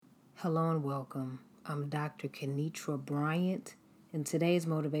Hello and welcome. I'm Dr. Kenitra Bryant, and today's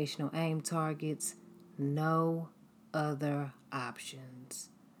motivational aim targets no other options.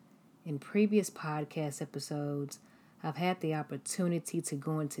 In previous podcast episodes, I've had the opportunity to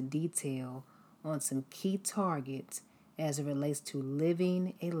go into detail on some key targets as it relates to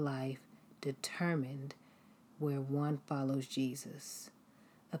living a life determined where one follows Jesus.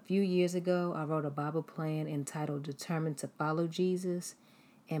 A few years ago, I wrote a Bible plan entitled Determined to Follow Jesus,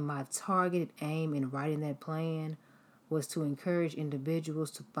 and my targeted aim in writing that plan was to encourage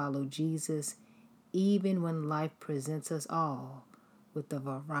individuals to follow Jesus even when life presents us all with a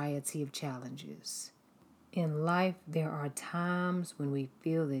variety of challenges. In life, there are times when we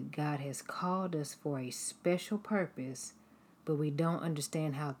feel that God has called us for a special purpose, but we don't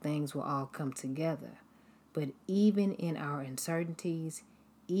understand how things will all come together. But even in our uncertainties,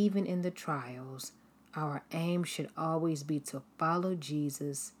 even in the trials, our aim should always be to follow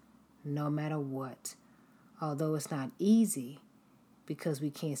Jesus no matter what. Although it's not easy because we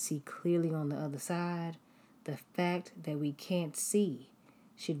can't see clearly on the other side, the fact that we can't see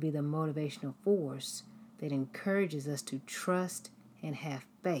should be the motivational force that encourages us to trust and have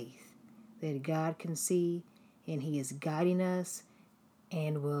faith that God can see and He is guiding us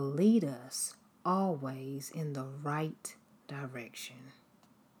and will lead us always in the right direction.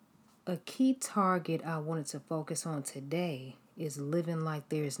 A key target I wanted to focus on today is living like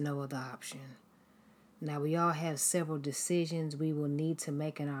there is no other option. Now, we all have several decisions we will need to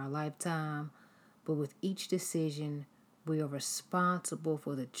make in our lifetime, but with each decision, we are responsible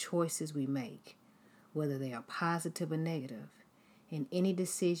for the choices we make, whether they are positive or negative. And any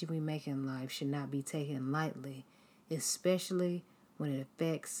decision we make in life should not be taken lightly, especially when it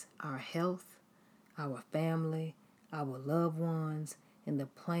affects our health, our family, our loved ones, and the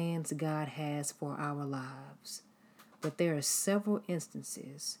plans God has for our lives. But there are several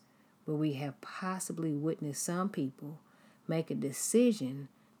instances where we have possibly witnessed some people make a decision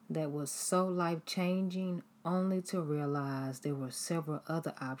that was so life-changing only to realize there were several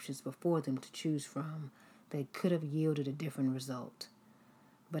other options before them to choose from that could have yielded a different result.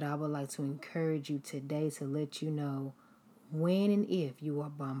 But I would like to encourage you today to let you know when and if you are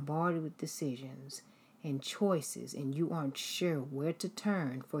bombarded with decisions and choices and you aren't sure where to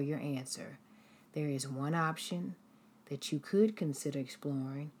turn for your answer, there is one option that you could consider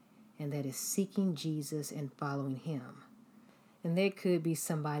exploring, and that is seeking Jesus and following Him. And there could be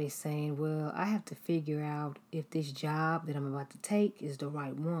somebody saying, well, I have to figure out if this job that I'm about to take is the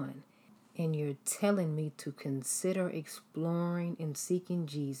right one. And you're telling me to consider exploring and seeking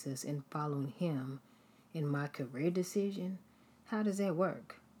Jesus and following Him in my career decision? How does that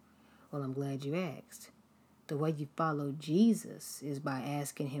work? Well, I'm glad you asked. The way you follow Jesus is by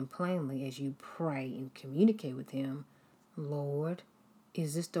asking Him plainly as you pray and communicate with Him, Lord,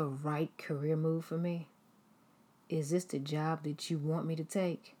 is this the right career move for me? Is this the job that you want me to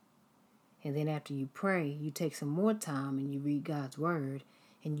take? And then after you pray, you take some more time and you read God's Word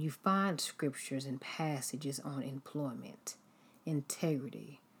and you find scriptures and passages on employment,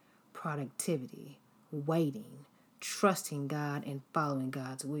 integrity, productivity, waiting, trusting God, and following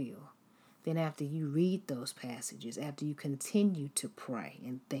God's will. Then after you read those passages, after you continue to pray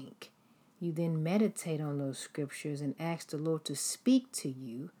and think, you then meditate on those scriptures and ask the Lord to speak to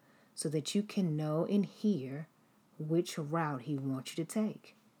you so that you can know and hear which route He wants you to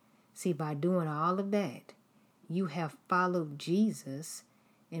take. See, by doing all of that, you have followed Jesus,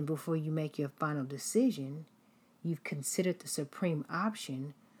 and before you make your final decision, you've considered the supreme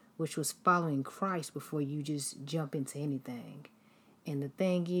option, which was following Christ before you just jump into anything. And the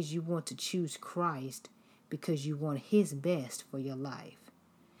thing is, you want to choose Christ because you want His best for your life.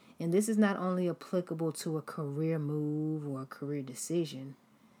 And this is not only applicable to a career move or a career decision.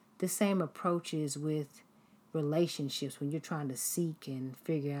 The same approach is with relationships when you're trying to seek and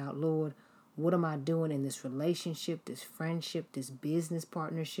figure out, Lord, what am I doing in this relationship, this friendship, this business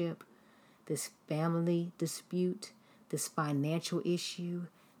partnership, this family dispute, this financial issue,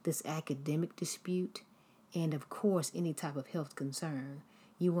 this academic dispute, and of course, any type of health concern.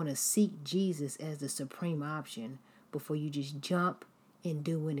 You want to seek Jesus as the supreme option before you just jump and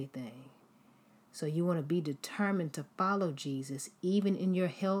do anything. So you want to be determined to follow Jesus even in your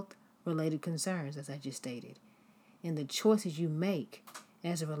health-related concerns, as I just stated, and the choices you make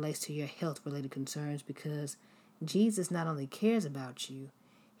as it relates to your health-related concerns, because Jesus not only cares about you,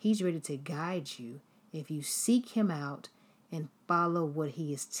 He's ready to guide you if you seek Him out and follow what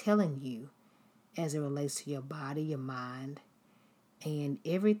He is telling you as it relates to your body, your mind, and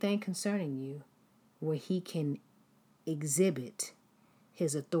everything concerning you, where He can exhibit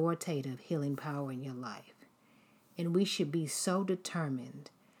His authoritative healing power in your life. And we should be so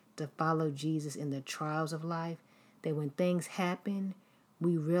determined to follow Jesus in the trials of life, that when things happen,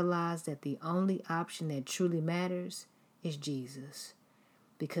 we realize that the only option that truly matters is Jesus.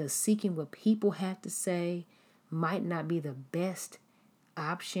 Because seeking what people have to say might not be the best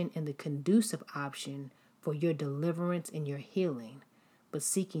option and the conducive option for your deliverance and your healing. But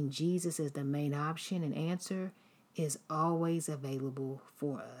seeking Jesus as the main option and answer is always available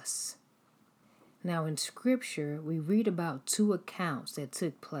for us. Now, in Scripture, we read about two accounts that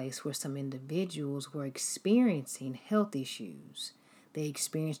took place where some individuals were experiencing health issues. They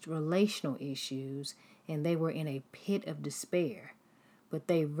experienced relational issues, and they were in a pit of despair. But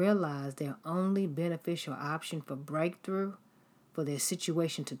they realized their only beneficial option for breakthrough, for their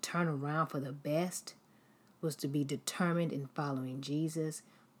situation to turn around for the best, was to be determined in following Jesus,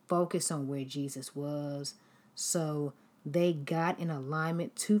 focus on where Jesus was. So they got in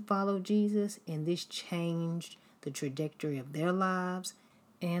alignment to follow Jesus, and this changed the trajectory of their lives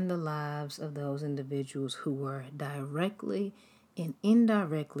and the lives of those individuals who were directly and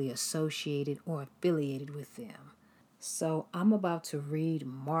indirectly associated or affiliated with them. So I'm about to read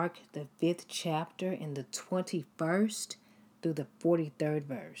Mark, the 5th chapter, in the 21st through the 43rd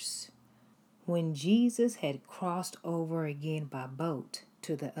verse. When Jesus had crossed over again by boat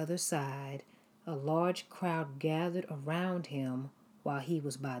to the other side, a large crowd gathered around him while he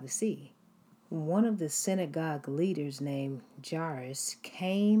was by the sea. One of the synagogue leaders named Jairus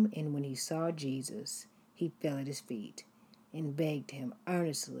came, and when he saw Jesus, he fell at his feet and begged him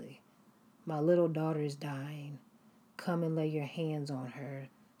earnestly, "My little daughter is dying. Come and lay your hands on her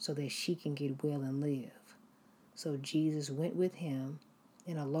so that she can get well and live." So Jesus went with him,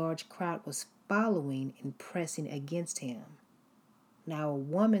 and a large crowd was following and pressing against him. Now a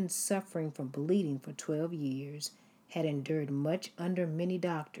woman suffering from bleeding for 12 years had endured much under many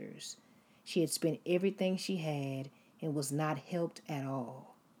doctors. She had spent everything she had and was not helped at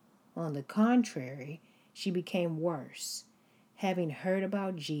all. On the contrary, she became worse. Having heard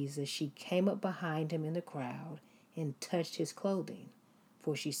about Jesus, she came up behind him in the crowd and touched his clothing.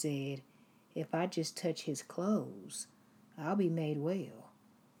 For she said, "If I just touch his clothes, I'll be made well."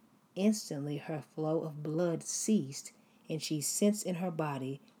 Instantly her flow of blood ceased, and she sensed in her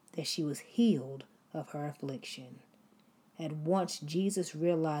body that she was healed of her affliction. At once Jesus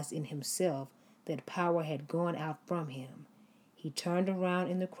realized in himself that power had gone out from him. He turned around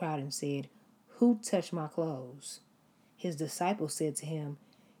in the crowd and said, "Who touched my clothes?" His disciples said to him,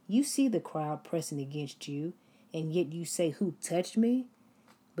 "You see the crowd pressing against you, and yet you say, 'Who touched me?'"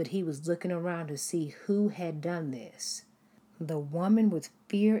 But he was looking around to see who had done this. The woman, with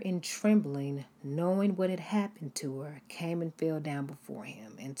fear and trembling, knowing what had happened to her, came and fell down before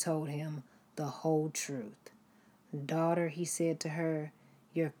him and told him the whole truth. "Daughter," he said to her,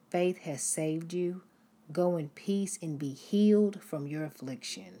 "your faith has saved you. Go in peace and be healed from your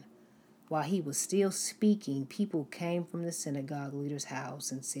affliction." While he was still speaking, people came from the synagogue leader's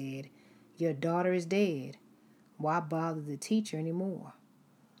house and said, "Your daughter is dead. Why bother the teacher anymore?"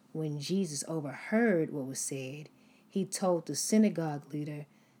 When Jesus overheard what was said, he told the synagogue leader,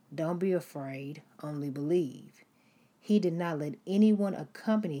 "Don't be afraid, only believe." He did not let anyone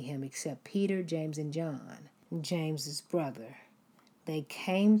accompany him except Peter, James, and John, James's brother. They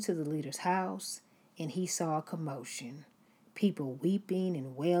came to the leader's house, and he saw a commotion, people weeping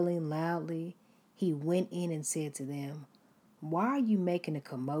and wailing loudly. He went in and said to them, "Why are you making a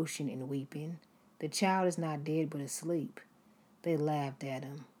commotion and weeping? The child is not dead but asleep." They laughed at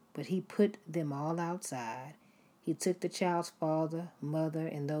him, but he put them all outside. He took the child's father, mother,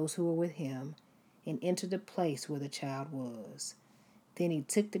 and those who were with him, and entered the place where the child was. Then he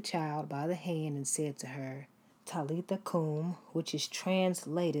took the child by the hand and said to her, "Talitha cum," which is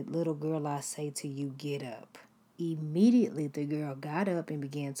translated, "Little girl, I say to you, get up." Immediately the girl got up and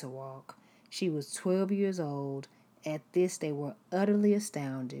began to walk. She was 12 years old. At this they were utterly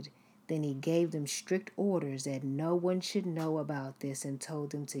astounded. Then he gave them strict orders that no one should know about this and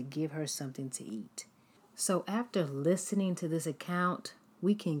told them to give her something to eat. So after listening to this account,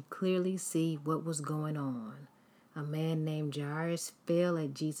 we can clearly see what was going on. A man named Jairus fell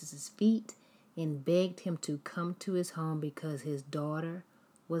at Jesus' feet and begged him to come to his home because his daughter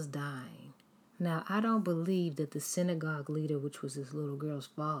was dying. Now, I don't believe that the synagogue leader, which was this little girl's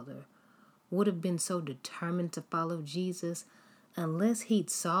father, would have been so determined to follow Jesus unless he'd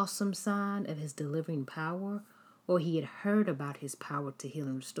saw some sign of his delivering power or he had heard about his power to heal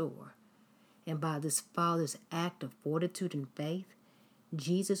and restore. And by this father's act of fortitude and faith,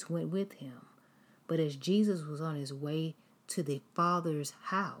 Jesus went with him. But as Jesus was on his way to the father's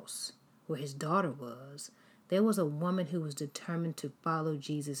house, where his daughter was, there was a woman who was determined to follow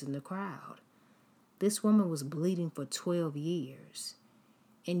Jesus in the crowd. This woman was bleeding for 12 years.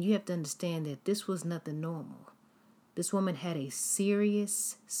 And you have to understand that this was nothing normal. This woman had a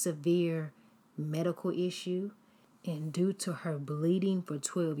serious, severe medical issue, and due to her bleeding for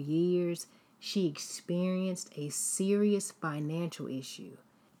 12 years, she experienced a serious financial issue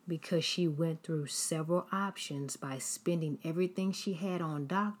because she went through several options by spending everything she had on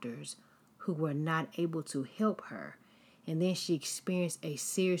doctors who were not able to help her. And then she experienced a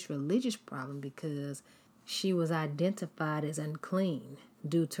serious religious problem because she was identified as unclean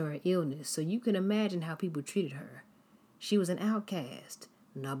due to her illness. So you can imagine how people treated her. She was an outcast.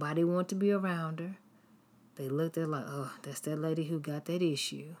 Nobody wanted to be around her. They looked at her like, oh, that's that lady who got that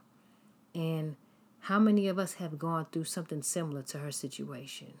issue. And how many of us have gone through something similar to her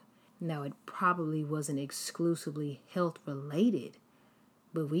situation? Now, it probably wasn't exclusively health related,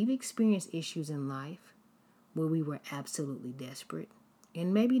 but we've experienced issues in life where we were absolutely desperate.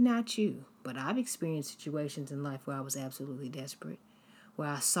 And maybe not you, but I've experienced situations in life where I was absolutely desperate, where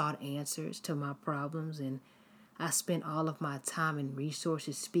I sought answers to my problems, and I spent all of my time and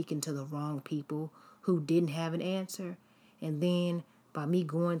resources speaking to the wrong people who didn't have an answer. And then by me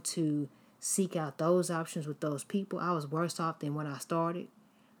going to seek out those options with those people, I was worse off than when I started,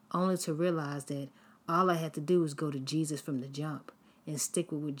 only to realize that all I had to do was go to Jesus from the jump and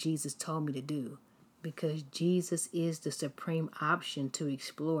stick with what Jesus told me to do, because Jesus is the supreme option to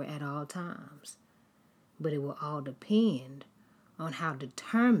explore at all times. But it will all depend on how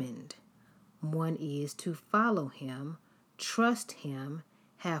determined one is to follow him, trust him,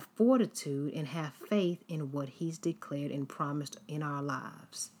 have fortitude, and have faith in what he's declared and promised in our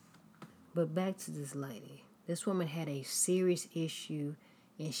lives. But back to this lady. This woman had a serious issue,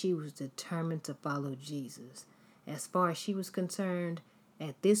 and she was determined to follow Jesus. As far as she was concerned,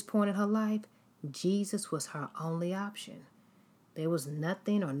 at this point in her life, Jesus was her only option. There was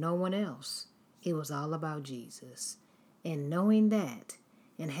nothing or no one else. It was all about Jesus. And knowing that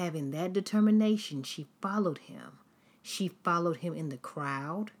and having that determination, she followed him. She followed him in the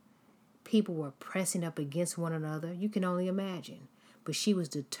crowd. People were pressing up against one another. You can only imagine. But she was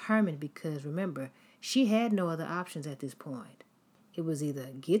determined because, remember, she had no other options at this point. It was either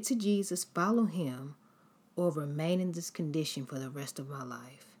get to Jesus, follow him, or remain in this condition for the rest of my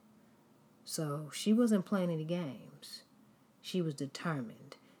life. So she wasn't playing any games. She was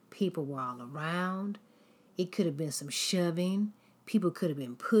determined. People were all around. It could have been some shoving. People could have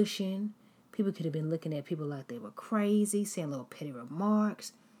been pushing. People could have been looking at people like they were crazy, saying little petty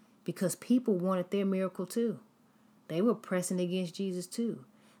remarks, because people wanted their miracle too. They were pressing against Jesus too.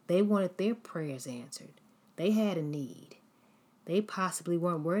 They wanted their prayers answered. They had a need. They possibly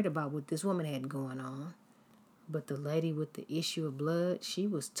weren't worried about what this woman had going on. But the lady with the issue of blood, she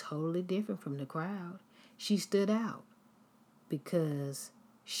was totally different from the crowd. She stood out because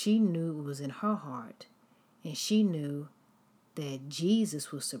she knew it was in her heart, and she knew that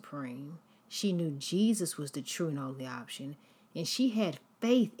Jesus was supreme. She knew Jesus was the true and only option, and she had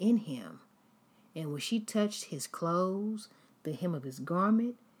faith in him. And when she touched his clothes, the hem of his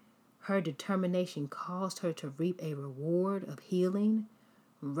garment, her determination caused her to reap a reward of healing,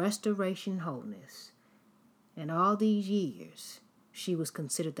 restoration, and wholeness. And all these years, she was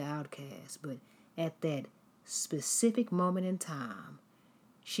considered the outcast, but at that specific moment in time,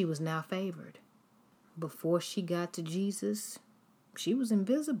 she was now favored. Before she got to Jesus, she was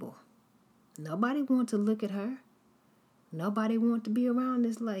invisible. Nobody wanted to look at her. Nobody wanted to be around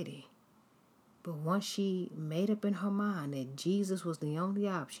this lady. But once she made up in her mind that Jesus was the only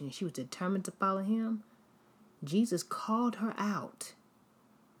option, she was determined to follow him, Jesus called her out.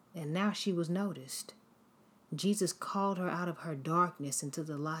 And now she was noticed. Jesus called her out of her darkness into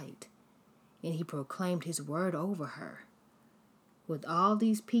the light, and he proclaimed his word over her. With all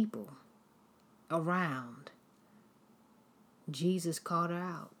these people around, Jesus called her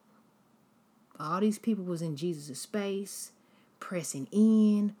out. All these people was in Jesus' space, pressing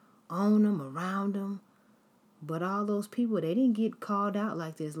in, on him, around him. But all those people, they didn't get called out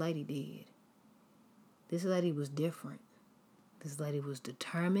like this lady did. This lady was different. This lady was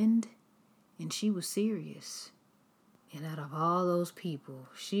determined, and she was serious. And out of all those people,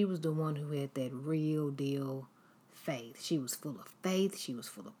 she was the one who had that real deal faith. She was full of faith. She was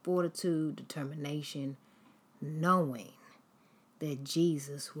full of fortitude, determination, knowing that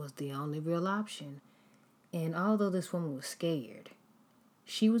Jesus was the only real option. And although this woman was scared,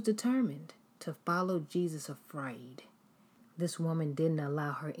 she was determined to follow Jesus afraid. This woman didn't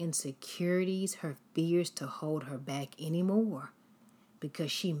allow her insecurities, her fears to hold her back anymore,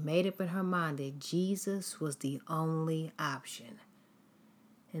 because she made up in her mind that Jesus was the only option.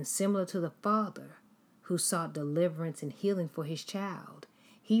 And similar to the father who sought deliverance and healing for his child,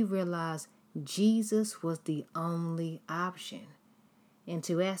 he realized Jesus was the only option. And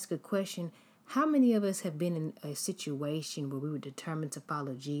to ask a question, how many of us have been in a situation where we were determined to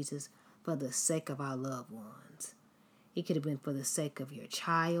follow Jesus for the sake of our loved ones? It could have been for the sake of your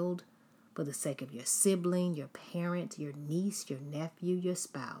child, for the sake of your sibling, your parent, your niece, your nephew, your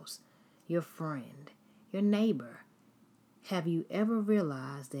spouse, your friend, your neighbor. Have you ever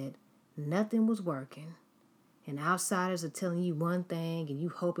realized that nothing was working and outsiders are telling you one thing and you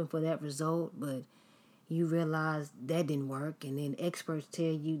hoping for that result, but you realize that didn't work, and then experts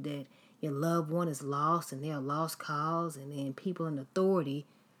tell you that your loved one is lost and they're a lost cause, and then people in authority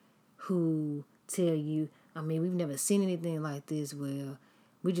who tell you, we've never seen anything like this, well,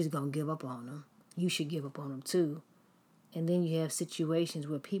 we're just going to give up on them. You should give up on them too. And then you have situations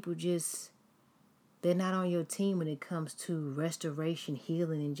where people they're not on your team when it comes to restoration,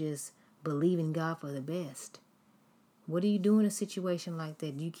 healing, and just believing God for the best. What do you do in a situation like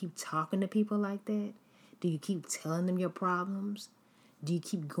that? Do you keep talking to people like that? Do you keep telling them your problems? Do you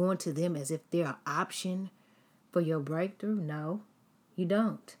keep going to them as if they're an option for your breakthrough? No, you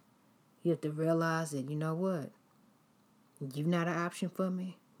don't. You have to realize that, you know what? You're not an option for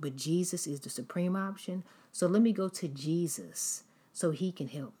me, but Jesus is the supreme option. So let me go to Jesus so he can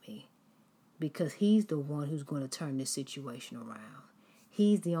help me, because he's the one who's going to turn this situation around.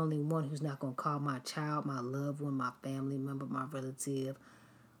 He's the only one who's not going to call my child, my loved one, my family member, my relative,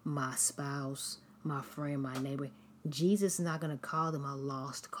 my spouse, my friend, my neighbor. Jesus is not going to call them a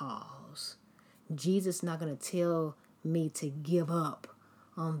lost cause. Jesus is not going to tell me to give up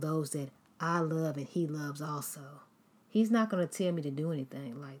on those that I love and he loves also. He's not going to tell me to do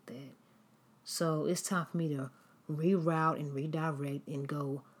anything like that. So it's time for me to reroute and redirect and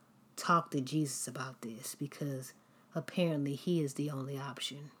go talk to Jesus about this, because apparently he is the only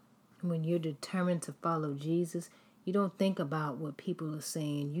option. When you're determined to follow Jesus, you don't think about what people are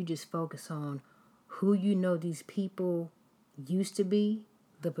saying. You just focus on who you know these people used to be,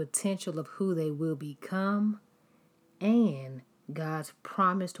 the potential of who they will become, and God's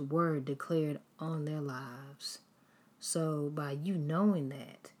promised word declared on their lives. So by you knowing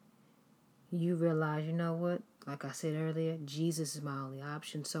that, you realize, you know what? Like I said earlier, Jesus is my only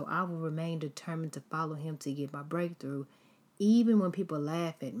option. So I will remain determined to follow him to get my breakthrough, even when people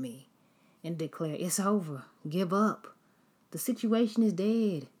laugh at me and declare, it's over, give up. The situation is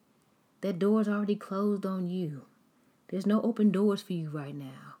dead. That door's already closed on you. There's no open doors for you right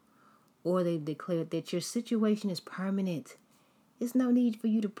now. Or they declare that your situation is permanent. It's no need for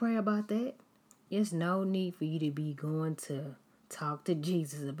you to pray about that. It's no need for you to be going to talk to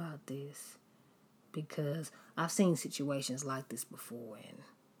Jesus about this, because I've seen situations like this before and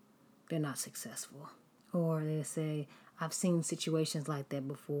they're not successful. Or they say, I've seen situations like that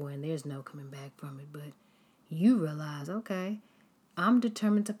before and there's no coming back from it. But you realize, okay, I'm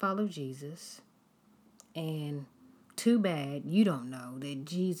determined to follow Jesus, and too bad you don't know that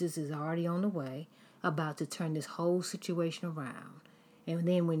Jesus is already on the way, about to turn this whole situation around. And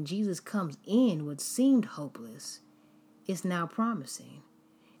then when Jesus comes in, what seemed hopeless is now promising.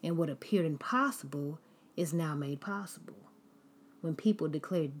 And what appeared impossible is now made possible. When people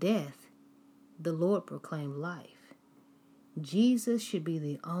declare death, the Lord proclaimed life. Jesus should be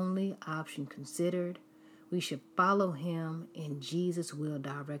the only option considered. We should follow him, and Jesus will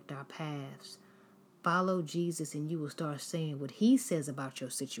direct our paths. Follow Jesus and you will start saying what he says about your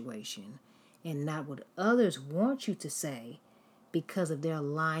situation and not what others want you to say because of their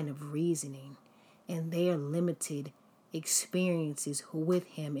line of reasoning and their limited experiences with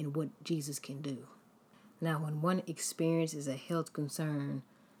him and what Jesus can do. Now, when one experiences a health concern,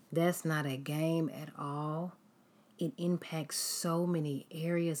 that's not a game at all. It impacts so many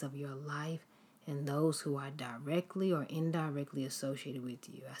areas of your life and those who are directly or indirectly associated with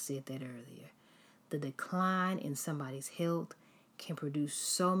you. I said that earlier. The decline in somebody's health can produce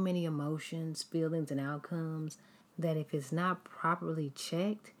so many emotions, feelings, and outcomes that if it's not properly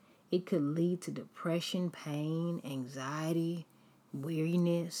checked, it could lead to depression, pain, anxiety,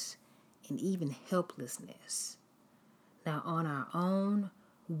 weariness, and even helplessness. Now, on our own,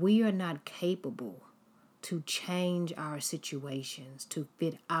 we are not capable to change our situations to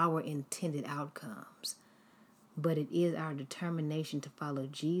fit our intended outcomes. But it is our determination to follow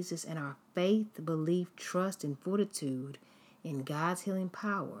Jesus and our faith, belief, trust, and fortitude in God's healing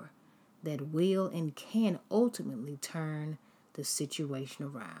power that will and can ultimately turn the situation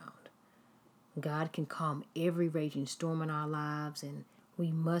around. God can calm every raging storm in our lives, and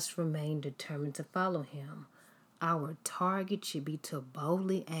we must remain determined to follow him. Our target should be to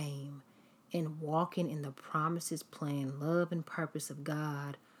boldly aim and walking in the promises, plan, love, and purpose of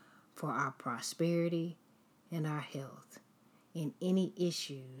God for our prosperity and our health, and any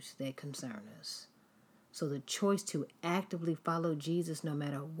issues that concern us. So the choice to actively follow Jesus no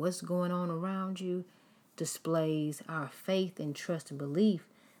matter what's going on around you displays our faith and trust and belief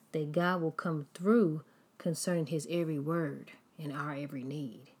that God will come through concerning his every word and our every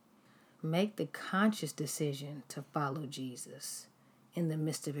need. Make the conscious decision to follow Jesus in the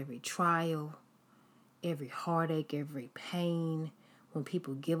midst of every trial, every heartache, every pain, when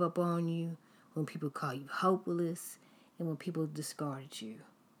people give up on you, when people call you hopeless, and when people discarded you.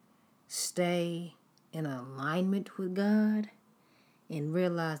 Stay in alignment with God and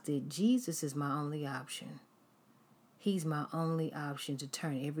realize that Jesus is my only option. He's my only option to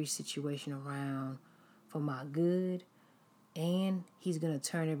turn every situation around for my good, and he's going to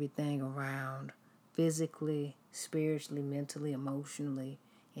turn everything around physically, spiritually, mentally, emotionally,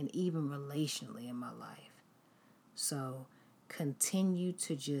 and even relationally in my life. So continue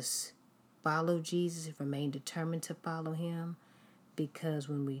to just follow Jesus and remain determined to follow him, because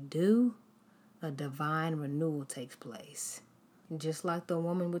when we do, a divine renewal takes place. Just like the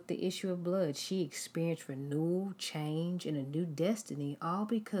woman with the issue of blood, she experienced renewal, change, and a new destiny, all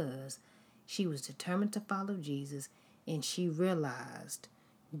because she was determined to follow Jesus and she realized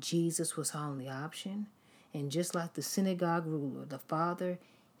Jesus was her only option. And just like the synagogue ruler, the father,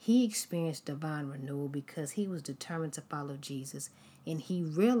 he experienced divine renewal because he was determined to follow Jesus, and he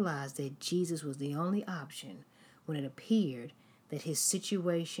realized that Jesus was the only option when it appeared that his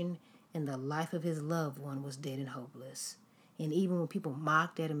situation and the life of his loved one was dead and hopeless. And even when people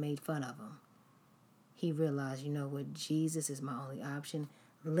mocked at him, made fun of him, he realized, you know what, Jesus is my only option.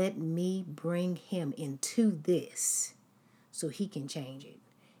 Let me bring him into this so he can change it.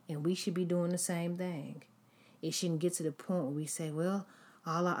 And we should be doing the same thing. It shouldn't get to the point where we say, well,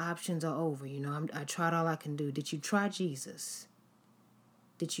 all our options are over. You know, I tried all I can do. Did you try Jesus?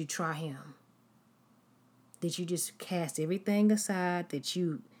 Did you try him? Did you just cast everything aside that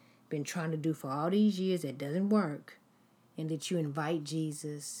you've been trying to do for all these years that doesn't work? And that you invite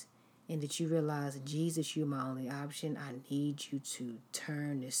Jesus, and that you realize, Jesus, you're my only option. I need you to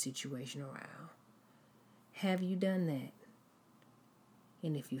turn this situation around. Have you done that?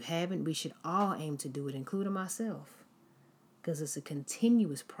 And if you haven't, we should all aim to do it, including myself, because it's a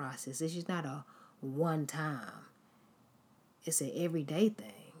continuous process. It's just not a one time. It's an everyday thing.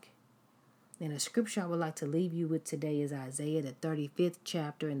 And a scripture I would like to leave you with today is Isaiah, the 35th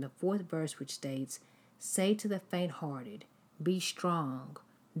chapter, in the 4th verse, which states, "Say to the faint-hearted, be strong,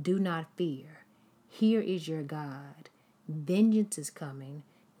 do not fear. Here is your God. Vengeance is coming.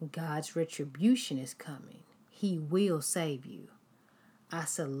 God's retribution is coming. He will save you." I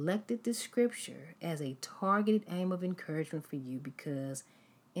selected this scripture as a targeted aim of encouragement for you because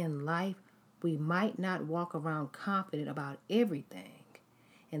in life, we might not walk around confident about everything.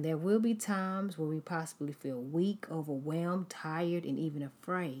 And there will be times where we possibly feel weak, overwhelmed, tired, and even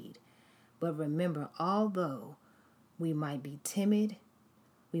afraid. But remember, although we might be timid,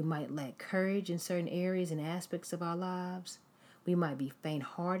 we might lack courage in certain areas and aspects of our lives, we might be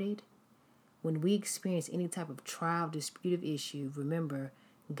faint-hearted. When we experience any type of trial, disputive issue, remember,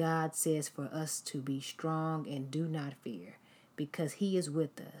 God says for us to be strong and do not fear, because he is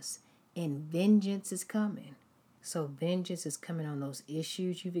with us, and vengeance is coming. So vengeance is coming on those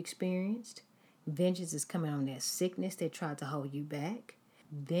issues you've experienced. Vengeance is coming on that sickness that tried to hold you back.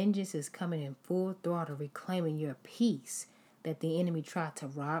 Vengeance is coming in full throttle, reclaiming your peace that the enemy tried to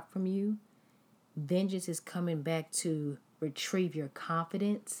rob from you. Vengeance is coming back to retrieve your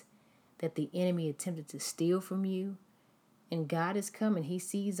confidence that the enemy attempted to steal from you. And God is coming. He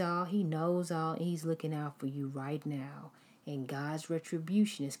sees all, he knows all, and he's looking out for you right now. And God's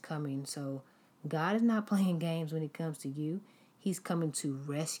retribution is coming. So God is not playing games when it comes to you. He's coming to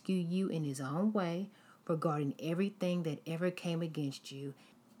rescue you in his own way regarding everything that ever came against you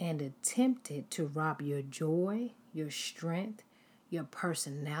and attempted to rob your joy, your strength, your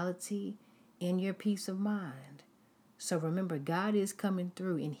personality, and your peace of mind. So remember, God is coming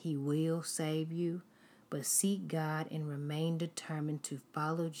through and he will save you. But seek God and remain determined to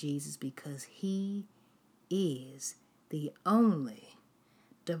follow Jesus, because he is the only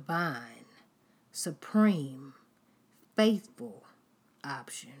divine, supreme, faithful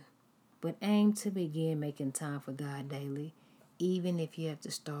option. But aim to begin making time for God daily, even if you have to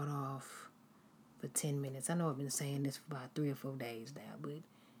start off for 10 minutes. I know I've been saying this for about 3 or 4 days now, but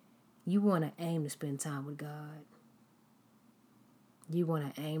you want to aim to spend time with God. You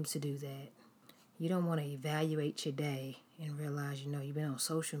want to aim to do that. You don't want to evaluate your day and realize, you've been on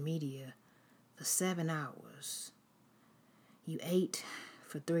social media for 7 hours. You ate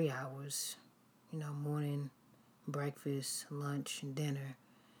for 3 hours, morning, breakfast, lunch, and dinner.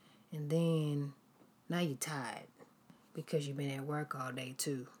 And then now you're tired because you've been at work all day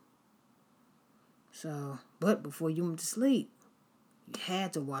too. So, but before you went to sleep, you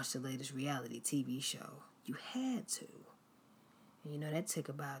had to watch the latest reality TV show. You had to. And that took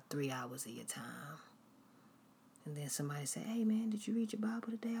about 3 hours of your time. And then somebody said, hey man, did you read your Bible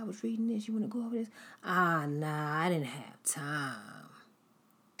today? I was reading this. You want to go over this? Nah, I didn't have time.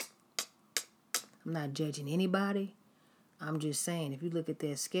 I'm not judging anybody. I'm just saying, if you look at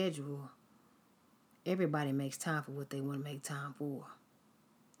their schedule, everybody makes time for what they want to make time for.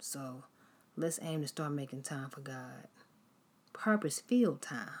 So let's aim to start making time for God. Purpose-filled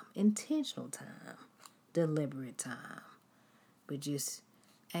time, intentional time, deliberate time. But just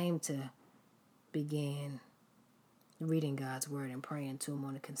aim to begin reading God's word and praying to Him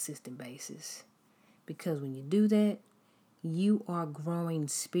on a consistent basis. Because when you do that, you are growing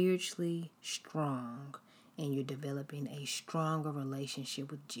spiritually strong and you're developing a stronger relationship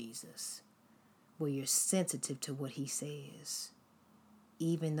with Jesus, where you're sensitive to what He says,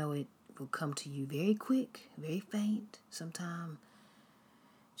 even though it will come to you very quick, very faint, sometimes,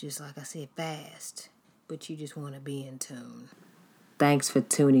 just like I said, fast, but you just want to be in tune. Thanks for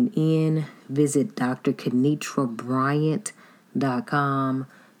tuning in. Visit drKenitrabryant.com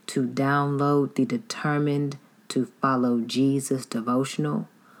to download the Determined to Follow Jesus devotional.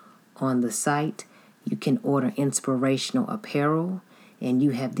 On the site, you can order inspirational apparel, and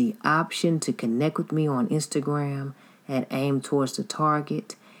you have the option to connect with me on Instagram at Aim Towards the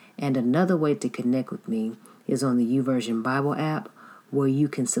Target. And another way to connect with me is on the YouVersion Bible app, where you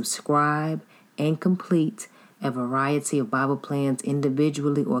can subscribe and complete a variety of Bible plans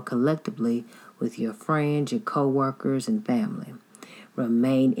individually or collectively with your friends, your co-workers, and family.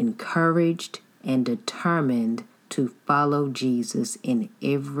 Remain encouraged and determined to follow Jesus in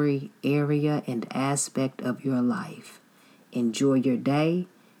every area and aspect of your life. Enjoy your day.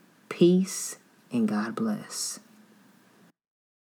 Peace and God bless.